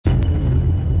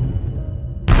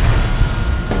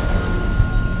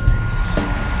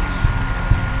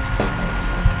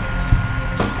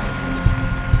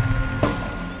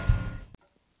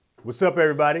What's up,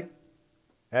 everybody?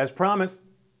 As promised,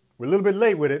 we're a little bit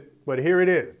late with it, but here it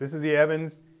is. This is the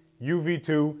Evans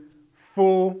UV2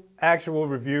 full actual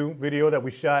review video that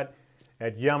we shot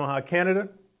at Yamaha Canada.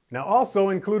 Now, also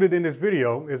included in this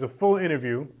video is a full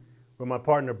interview with my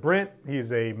partner Brent.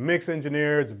 He's a mix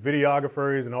engineer, he's a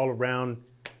videographer, he's an all-around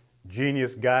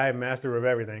genius guy, master of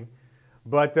everything.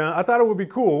 But I thought it would be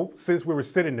cool, since we were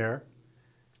sitting there,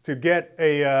 to get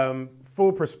a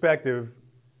full perspective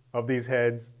of these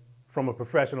heads from a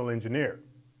professional engineer.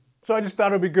 So I just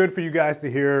thought it would be good for you guys to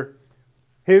hear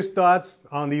his thoughts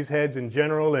on these heads in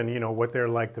general and, you know, what they're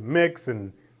like to mix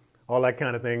and all that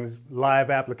kind of things. Live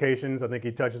applications, I think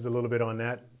he touches a little bit on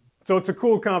that. So it's a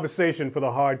cool conversation for the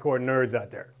hardcore nerds out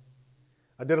there.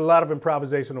 I did a lot of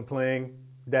improvisational playing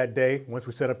that day. Once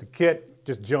we set up the kit,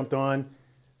 just jumped on,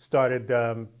 started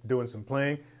doing some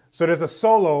playing. So there's a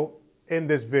solo in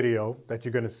this video that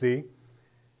you're gonna see.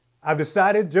 I've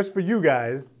decided just for you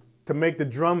guys to make the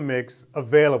drum mix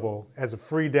available as a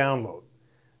free download.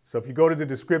 So if you go to the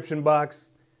description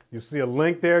box, you'll see a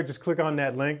link there. Just click on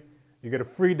that link. You get a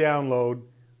free download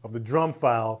of the drum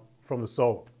file from the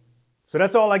solo. So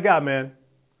that's all I got, man.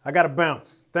 I gotta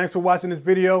bounce. Thanks for watching this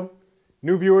video.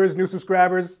 New viewers, new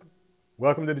subscribers,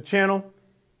 welcome to the channel.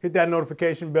 Hit that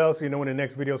notification bell so you know when the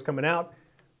next video is coming out.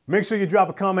 Make sure you drop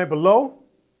a comment below,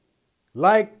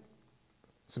 like,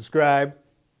 subscribe,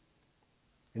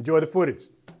 enjoy the footage.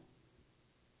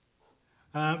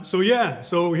 So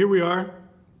here we are.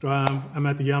 I'm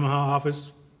at the Yamaha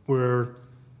office. We're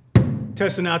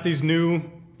testing out these new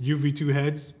UV2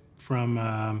 heads from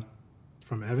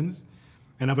Evans.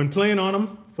 And I've been playing on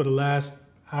them for the last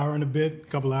hour and a bit,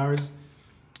 couple hours.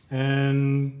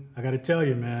 And I gotta tell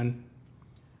you, man,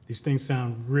 these things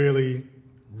sound really,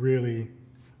 really,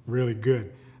 really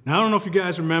good. Now, I don't know if you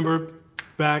guys remember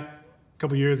back a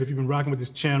couple years, if you've been rocking with this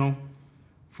channel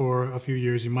for a few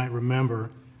years, you might remember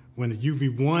when the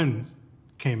UV1s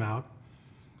came out.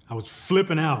 I was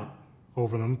flipping out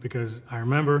over them because I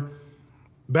remember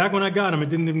back when I got them,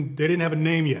 they didn't have a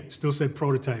name yet. It still said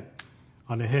prototype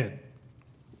on the head.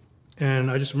 And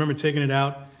I just remember taking it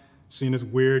out, seeing this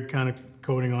weird kind of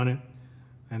coating on it,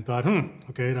 and thought,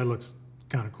 okay, that looks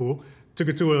kind of cool. Took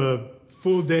it to a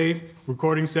full day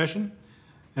recording session,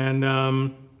 and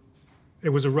it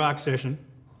was a rock session.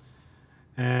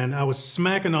 And I was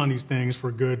smacking on these things for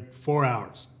a good 4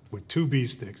 hours with 2 B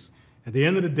sticks. At the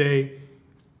end of the day,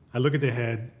 I look at the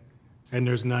head, and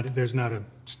there's not a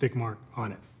stick mark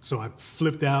on it. So I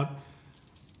flipped out,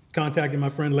 contacted my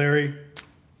friend Larry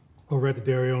over at the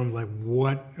Dario, and I'm like,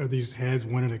 what are these heads?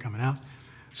 When are they coming out?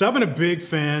 So I've been a big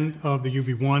fan of the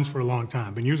UV1s for a long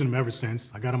time. Been using them ever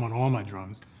since. I got them on all my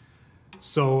drums.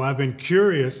 So I've been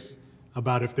curious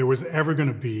about if there was ever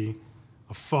gonna be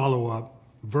a follow-up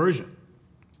version.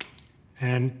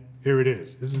 And here it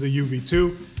is. This is a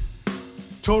UV2,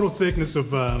 total thickness of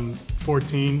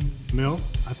 14 mil.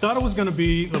 I thought it was gonna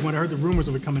be, when I heard the rumors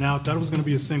of it coming out, thought it was gonna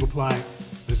be a single ply,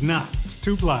 but it's not. It's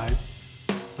 2 plies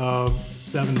of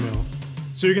 7 mil.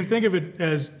 So you can think of it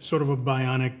as sort of a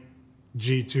bionic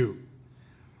G2,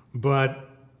 but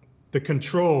the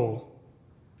control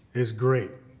is great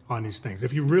on these things.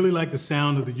 If you really like the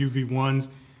sound of the UV1s,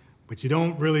 but you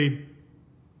don't really,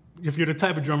 if you're the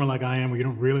type of drummer like I am, where you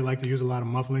don't really like to use a lot of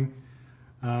muffling,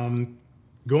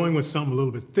 going with something a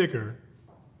little bit thicker,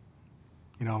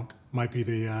 you know, might be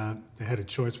the head of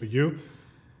choice for you.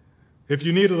 If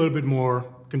you need a little bit more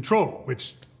control,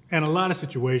 which in a lot of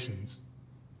situations,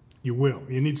 you will.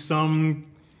 You need some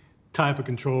type of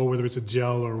control, whether it's a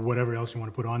gel or whatever else you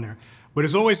want to put on there. But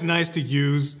it's always nice to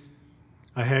use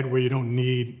a head where you don't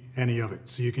need any of it.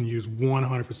 So you can use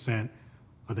 100%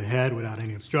 of the head without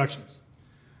any obstructions.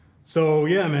 So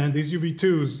yeah, man, these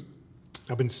UV2s,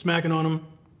 I've been smacking on them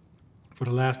for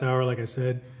the last hour, like I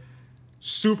said.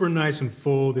 Super nice and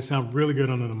full. They sound really good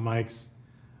under the mics.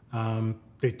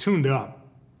 They tuned up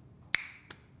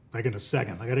like in a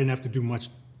second. Like I didn't have to do much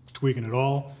tweaking at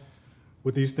all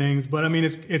with these things. But I mean,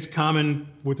 it's common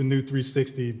with the new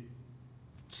 360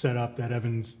 setup that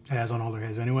Evans has on all their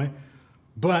heads anyway.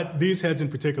 But these heads in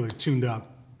particular tuned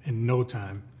up in no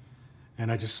time.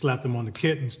 And I just slapped them on the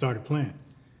kit and started playing.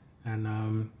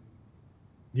 And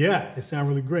yeah, they sound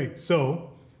really great.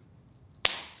 So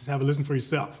just have a listen for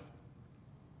yourself.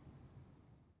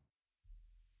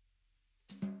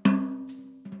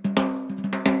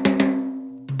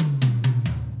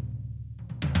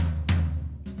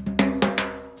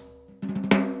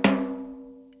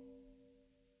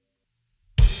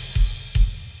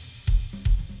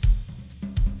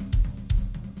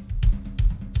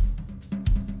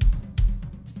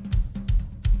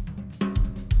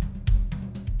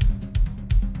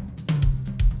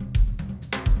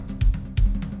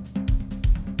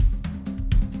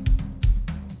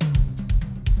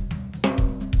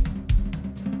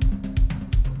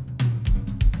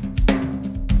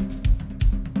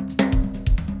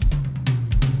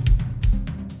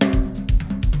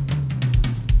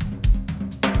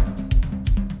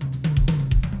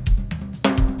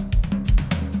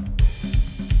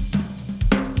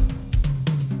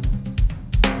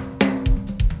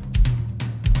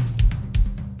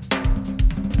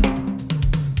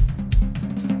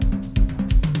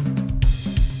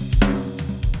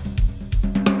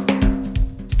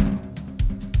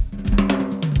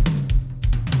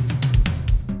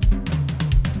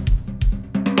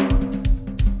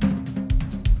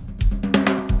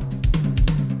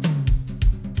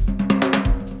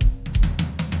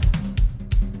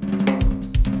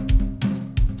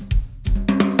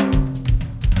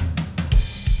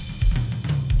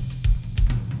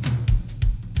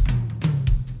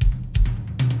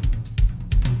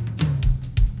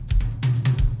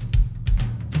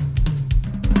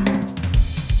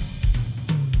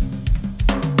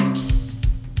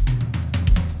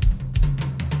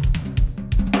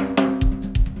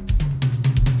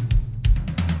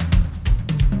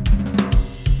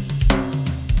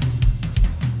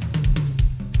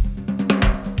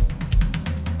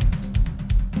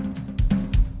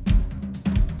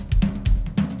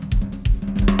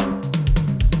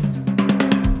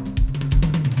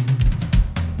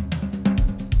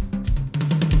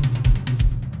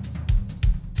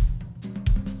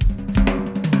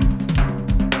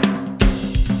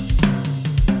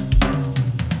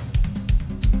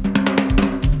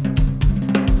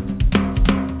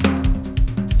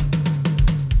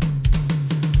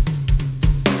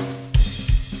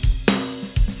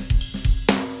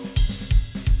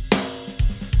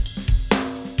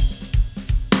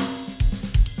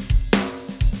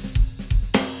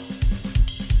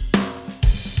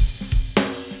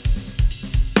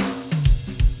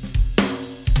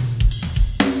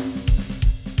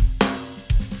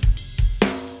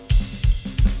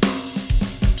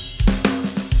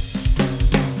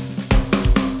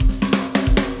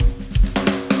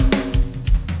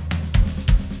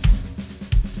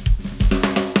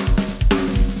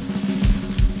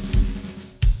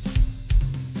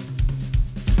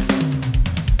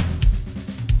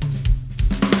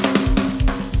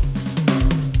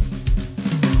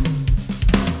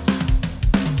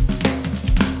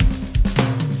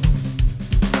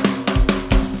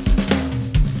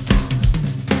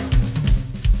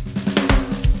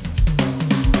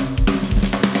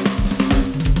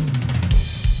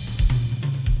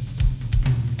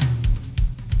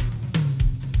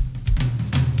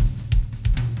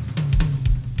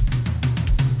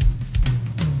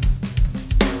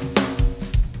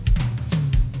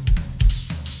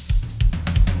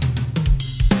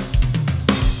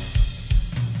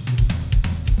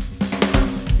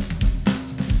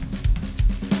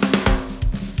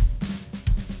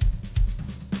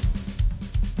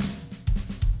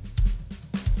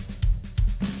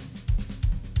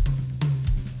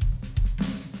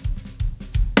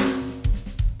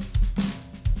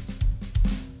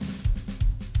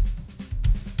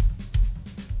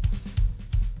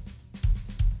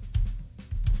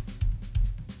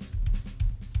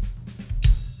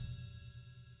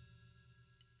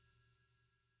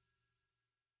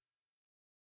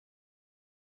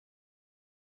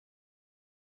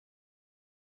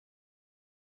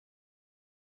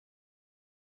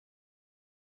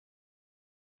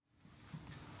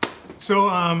 So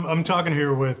I'm talking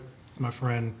here with my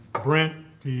friend Brent.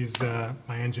 He's my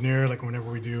engineer. Like whenever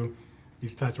we do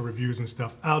these types of reviews and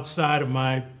stuff outside of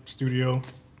my studio,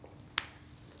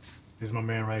 this is my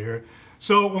man right here.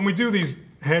 So when we do these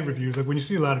head reviews, like when you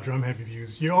see a lot of drum head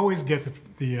reviews, you always get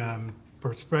the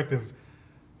perspective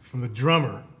from the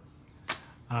drummer.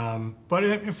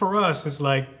 But for us, it's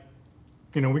like,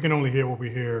 you know, we can only hear what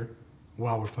we hear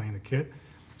while we're playing the kit.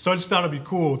 So I just thought it'd be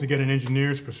cool to get an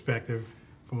engineer's perspective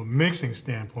from a mixing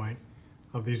standpoint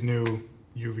of these new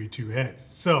UV2 heads.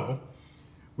 So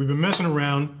we've been messing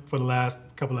around for the last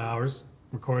couple of hours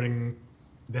recording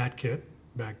that kit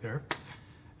back there.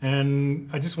 And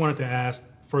I just wanted to ask,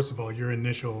 first of all, your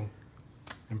initial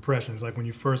impressions, like when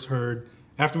you first heard,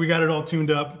 after we got it all tuned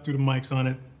up, threw the mics on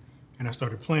it, and I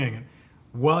started playing it.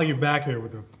 While you're back here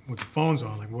with the phones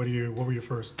on, like what were your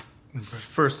first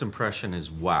impressions? First impression is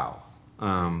wow.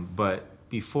 But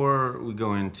before we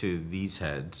go into these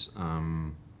heads,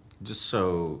 just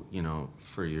so you know,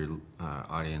 for your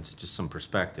audience, just some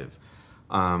perspective.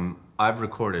 I've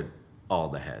recorded all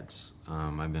the heads.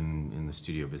 I've been in the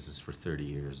studio business for 30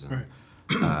 years, and,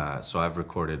 right. So I've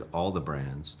recorded all the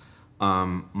brands.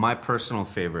 My personal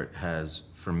favorite has,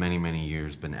 for many, many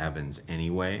years, been Evans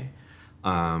anyway.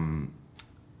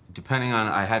 Depending on,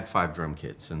 I had 5 drum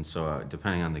kits, and so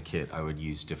depending on the kit, I would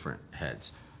use different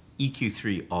heads.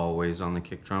 EQ3 always on the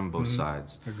kick drum, both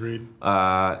sides. Agreed.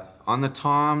 On the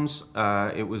toms,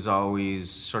 it was always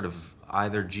sort of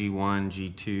either G1,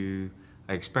 G2.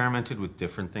 I experimented with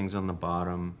different things on the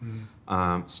bottom.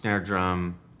 Snare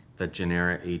drum, that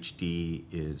generic HD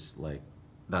is like,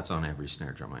 that's on every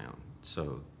snare drum I own.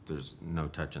 So there's no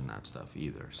touching that stuff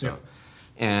either. So. Yeah.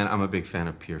 And I'm a big fan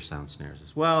of pure sound snares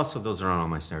as well, so those are on all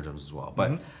my snare drums as well.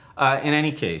 But in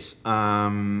any case,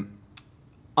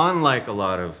 unlike a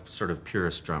lot of sort of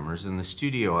purist drummers, in the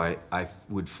studio I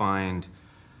would find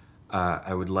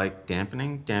I would like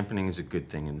dampening. Dampening is a good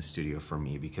thing in the studio for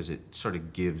me because it sort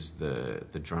of gives the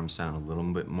drum sound a little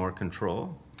bit more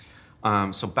control.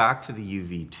 So back to the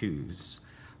UV2s.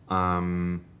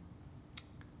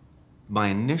 My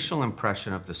initial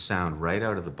impression of the sound right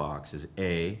out of the box is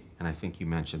and I think you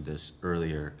mentioned this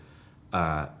earlier,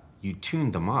 you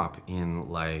tuned them up in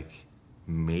like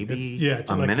maybe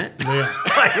a minute. Yeah.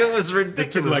 Like it was ridiculous.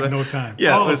 It took like no time.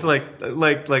 Yeah, it was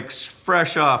like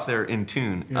fresh off there in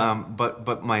tune. Yeah.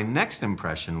 But my next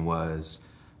impression was,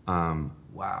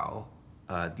 wow,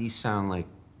 these sound like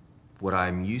what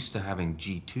I'm used to having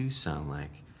G2 sound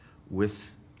like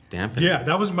with dampening. Yeah,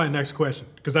 that was my next question,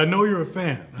 because I know you're a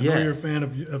fan. I know Yeah. you're a fan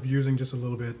of using just a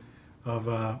little bit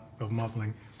of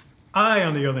muffling. I,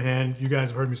 on the other hand, you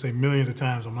guys have heard me say millions of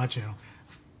times on my channel,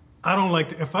 I don't like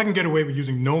to, if I can get away with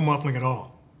using no muffling at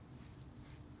all,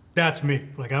 that's me.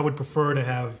 Like I would prefer to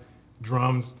have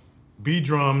drums, be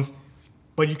drums,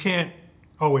 but you can't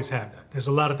always have that. There's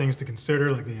a lot of things to consider,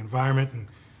 like the environment and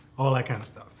all that kind of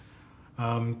stuff.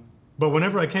 But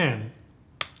whenever I can,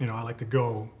 you know, I like to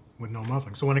go with no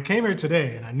muffling. So when I came here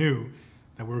today and I knew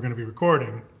that we were going to be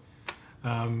recording,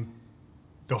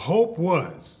 the hope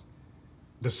was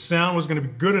the sound was going to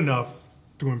be good enough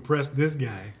to impress this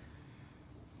guy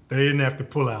that he didn't have to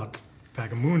pull out a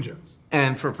pack of moon gels.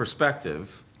 And for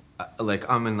perspective, like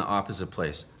I'm in the opposite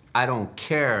place. I don't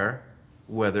care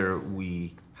whether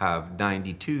we have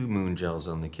 92 moon gels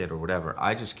on the kit or whatever.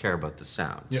 I just care about the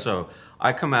sound. Yeah. So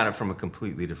I come at it from a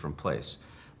completely different place.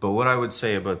 But what I would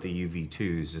say about the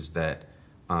UV2s is that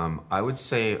I would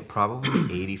say probably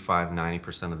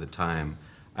 85–90% of the time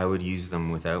I would use them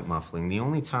without muffling. The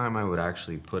only time I would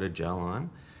actually put a gel on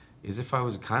is if I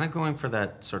was kind of going for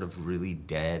that sort of really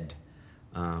dead,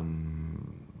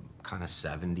 kind of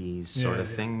 70s sort of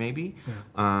thing, maybe.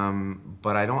 Yeah.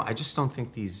 But I just don't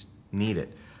think these need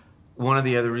it. One of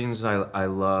the other reasons I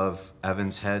love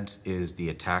Evans heads is the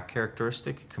attack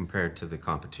characteristic compared to the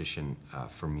competition.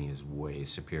 For me, is way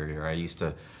superior. I used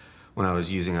to, when I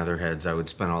was using other heads, I would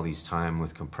spend all these time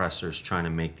with compressors trying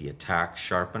to make the attack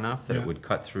sharp enough that it would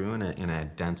cut through in a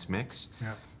dense mix.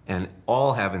 Yeah. And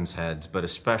all Evans heads, but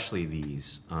especially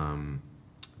these,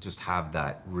 just have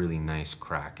that really nice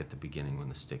crack at the beginning when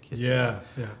the stick hits it.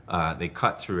 They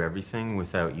cut through everything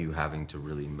without you having to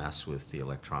really mess with the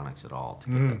electronics at all to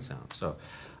get that sound. So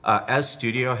as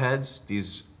studio heads,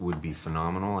 these would be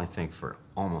phenomenal, I think, for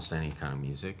almost any kind of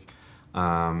music.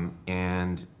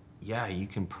 And yeah, you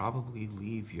can probably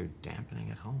leave your dampening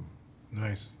at home.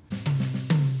 Nice.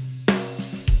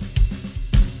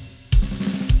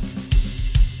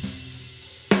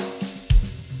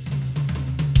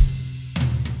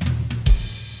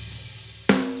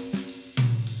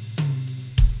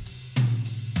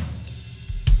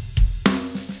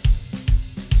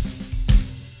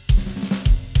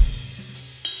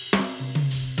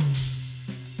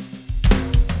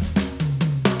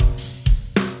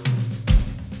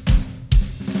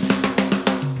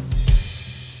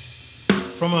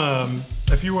 from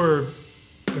if you were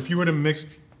to mix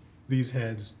these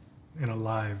heads in a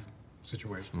live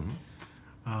situation,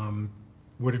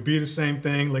 would it be the same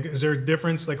thing? Like, is there a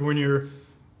difference? Like when you're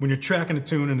tracking a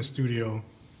tune in the studio,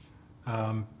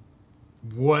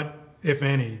 what, if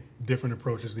any, different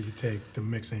approaches do you take to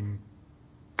mixing?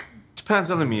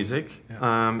 Depends on the music.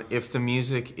 Yeah. If the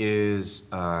music is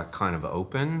kind of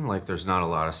open, like there's not a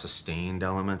lot of sustained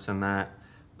elements in that,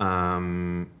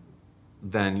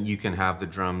 then you can have the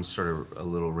drums sort of a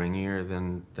little ringier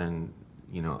than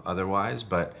you know otherwise.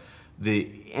 But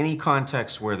any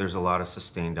context where there's a lot of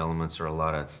sustained elements or a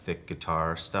lot of thick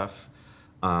guitar stuff,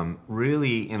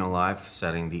 really in a live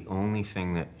setting, the only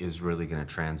thing that is really going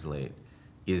to translate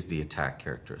is the attack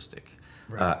characteristic.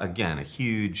 Right. Again, a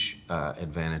huge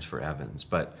advantage for Evans.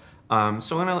 But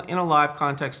so in a live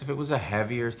context, if it was a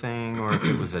heavier thing or if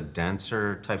it was a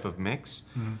denser type of mix,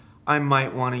 I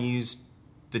might want to use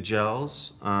the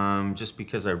gels just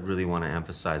because I really want to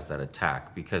emphasize that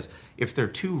attack. Because if they're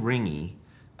too ringy,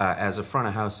 as a front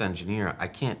of house engineer, I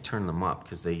can't turn them up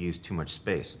because they use too much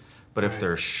space. But if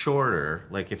they're shorter,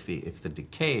 like if the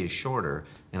decay is shorter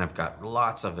and I've got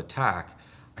lots of attack,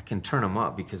 I can turn them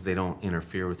up because they don't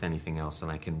interfere with anything else,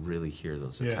 and I can really hear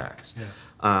those attacks.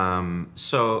 Yeah.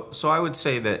 So I would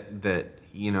say that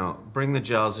you know, bring the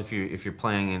gels if you're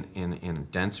playing in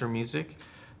denser music,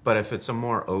 but if it's a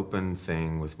more open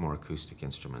thing with more acoustic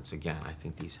instruments, again, I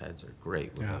think these heads are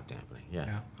great without dampening.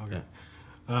 Yeah. Okay.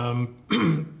 Yeah.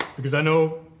 Because I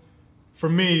know, for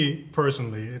me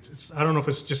personally, it's I don't know if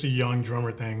it's just a young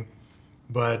drummer thing,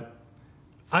 but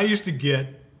I used to get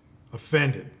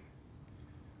offended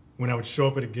when I would show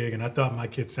up at a gig and I thought my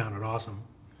kit sounded awesome.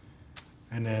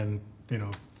 And then, you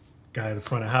know, guy at the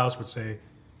front of the house would say,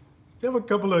 you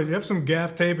have some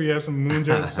gaff tape or you have some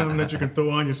moonjars or something that you can throw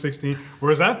on your 16.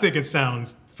 Whereas I think it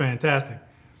sounds fantastic.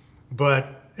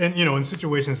 But, and you know, in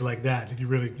situations like that, you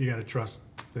got to trust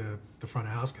the front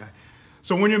of house guy.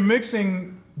 So when you're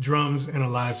mixing drums in a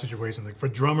live situation, like for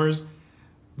drummers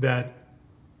that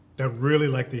really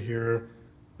like to hear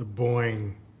the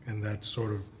boing and that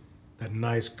sort of that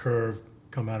nice curve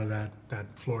come out of that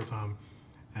floor tom,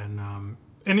 and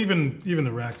even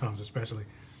the rack toms especially.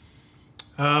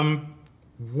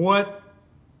 What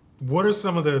are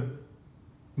some of the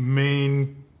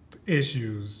main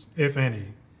issues, if any,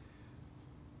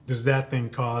 does that thing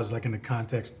cause, like in the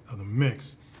context of the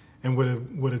mix? And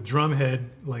with a drum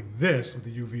head like this, with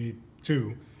the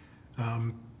UV2,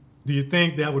 do you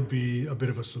think that would be a bit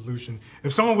of a solution?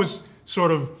 If someone was sort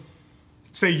of,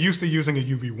 say, used to using a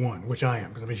UV1, which I am,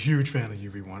 because I'm a huge fan of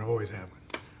UV1, I've always had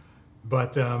one.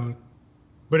 But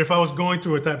if I was going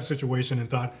to a type of situation and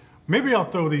thought, maybe I'll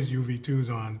throw these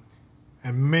UV2s on,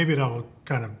 and maybe that'll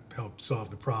kind of help solve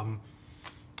the problem,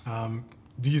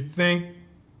 do you think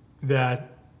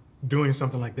that doing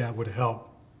something like that would help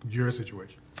your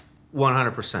situation?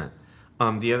 100%.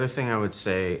 The other thing I would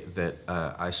say that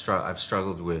I've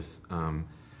struggled with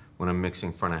when I'm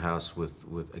mixing front of house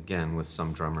with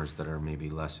some drummers that are maybe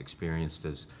less experienced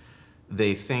is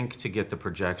they think to get the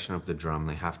projection of the drum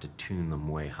they have to tune them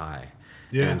way high.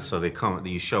 Yeah. And so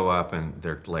you show up and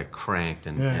they're like cranked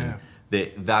and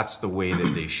that's the way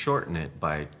that they shorten it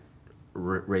by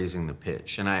raising the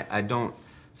pitch. And I don't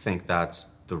think that's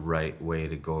the right way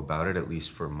to go about it, at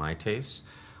least for my taste.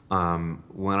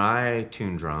 When I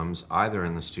tune drums, either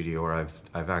in the studio or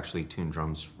I've actually tuned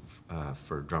drums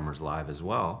for drummers live as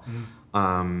well,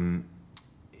 I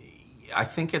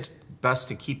think it's best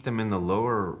to keep them in the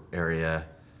lower area,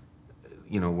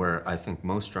 you know, where I think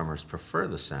most drummers prefer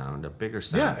the sound, a bigger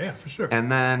sound. Yeah, for sure.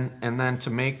 And then to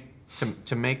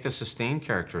make the sustain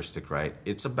characteristic right,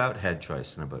 it's about head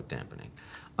choice and about dampening.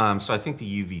 So I think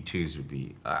the UV2s would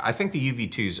be, I think the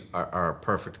UV2s are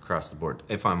perfect across the board.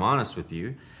 If I'm honest with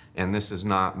you, and this is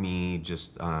not me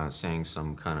just saying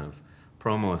some kind of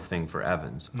promo thing for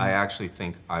Evans, I actually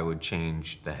think I would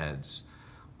change the heads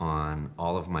on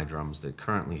all of my drums that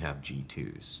currently have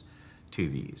G2s to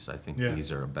these. I think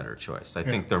these are a better choice. I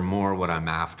think they're more what I'm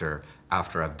after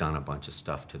I've done a bunch of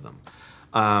stuff to them.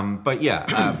 But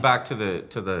yeah, back to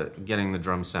the getting the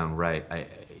drum sound right.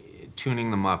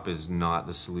 Tuning them up is not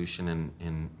the solution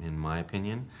in my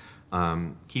opinion.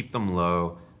 Keep them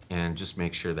low and just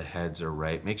make sure the heads are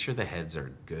right. Make sure the heads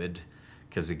are good,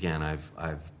 because again,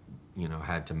 I've you know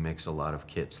had to mix a lot of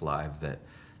kits live that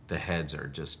the heads are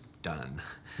just done.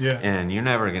 Yeah. And you're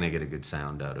never gonna get a good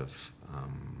sound out of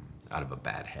a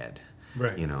bad head.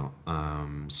 Right. You know.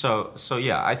 So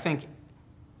yeah, I think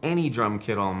any drum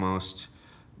kit almost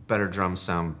better drums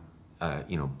sound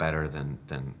you know better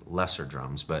than lesser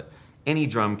drums, but any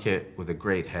drum kit with a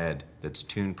great head that's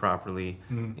tuned properly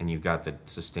and you've got the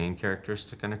sustain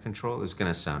characteristic under control is going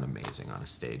to sound amazing on a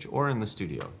stage or in the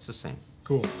studio. It's the same.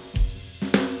 Cool.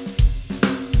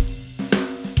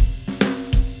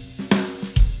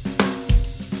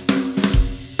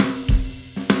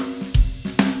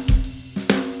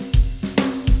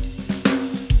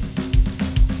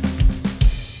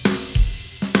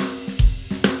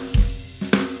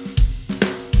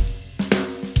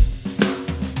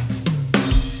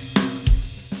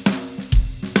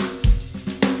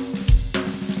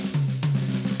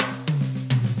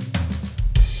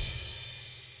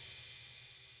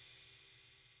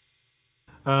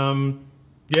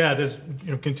 Yeah, there's,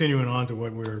 continuing on to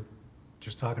what we're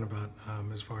just talking about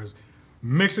as far as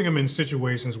mixing them in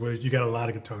situations where you got a lot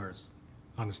of guitars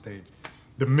on the stage.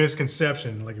 The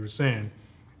misconception, like you were saying,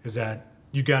 is that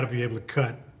you got to be able to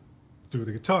cut through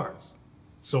the guitars.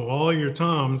 So all your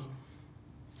toms,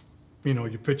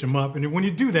 you pitch them up, and when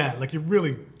you do that, like you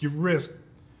risk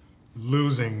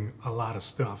losing a lot of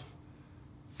stuff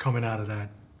coming out of that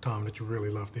tom that you really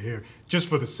love to hear, just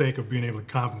for the sake of being able to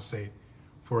compensate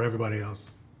for everybody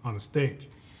else on the stage.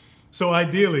 So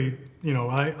ideally,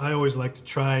 I always like to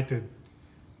try to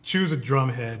choose a drum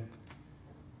head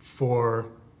for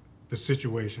the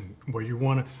situation where you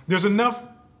want to. There's enough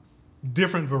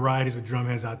different varieties of drum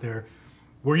heads out there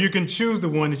where you can choose the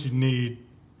one that you need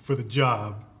for the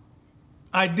job,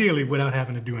 ideally without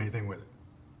having to do anything with it,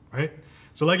 right?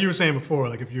 So like you were saying before,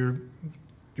 like if you're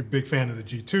a big fan of the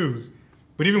G2s,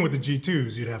 but even with the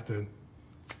G2s, you'd have to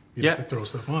throw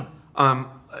stuff on it.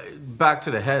 Back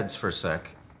to the heads for a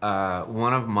sec.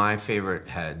 One of my favorite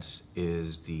heads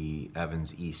is the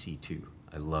Evans EC2.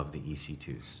 I love the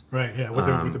EC2s. Right, yeah,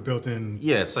 with the built-in...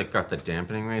 Yeah, it's like got the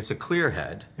dampening ring. It's a clear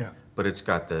head, yeah, but it's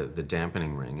got the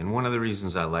dampening ring. And one of the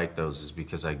reasons I like those is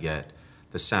because I get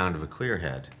the sound of a clear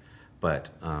head, but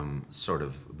sort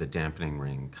of the dampening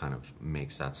ring kind of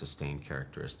makes that sustained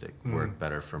characteristic work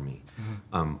better for me.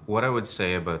 What I would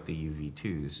say about the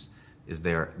UV2s is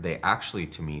they actually,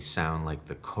 to me, sound like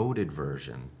the coded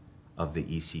version of the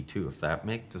EC2.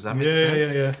 Does that make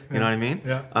sense? Yeah. You know what I mean?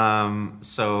 Yeah.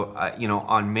 So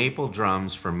on maple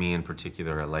drums, for me in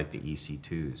particular, I like the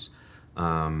EC2s.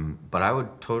 But I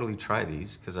would totally try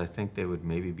these because I think they would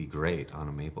maybe be great on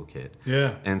a maple kit.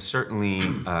 Yeah. And certainly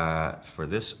for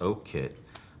this oak kit,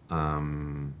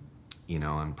 and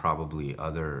probably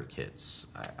other kits,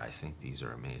 I think these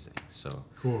are amazing. So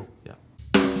cool. Yeah.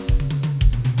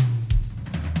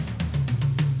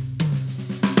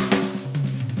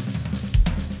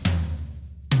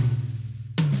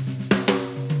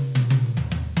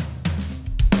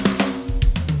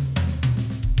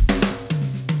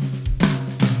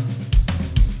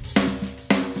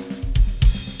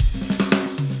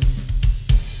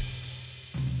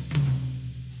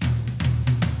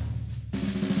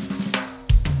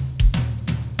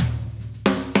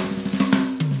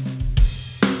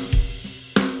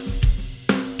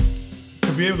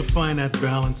 To be able to find that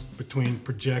balance between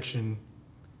projection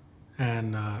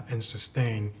and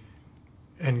sustain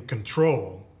and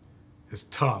control is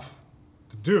tough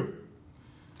to do,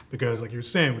 because like you were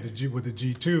saying with the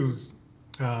G2s,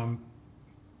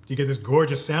 you get this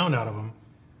gorgeous sound out of them,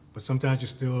 but sometimes you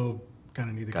still kind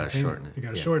of need to shorten it. You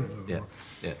got to shorten it a little more.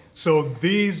 Yeah. So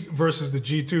these versus the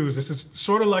G2s, this is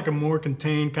sort of like a more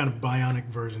contained kind of bionic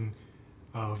version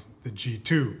of the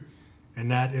G2. And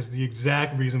that is the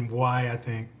exact reason why I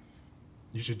think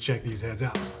you should check these heads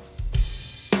out.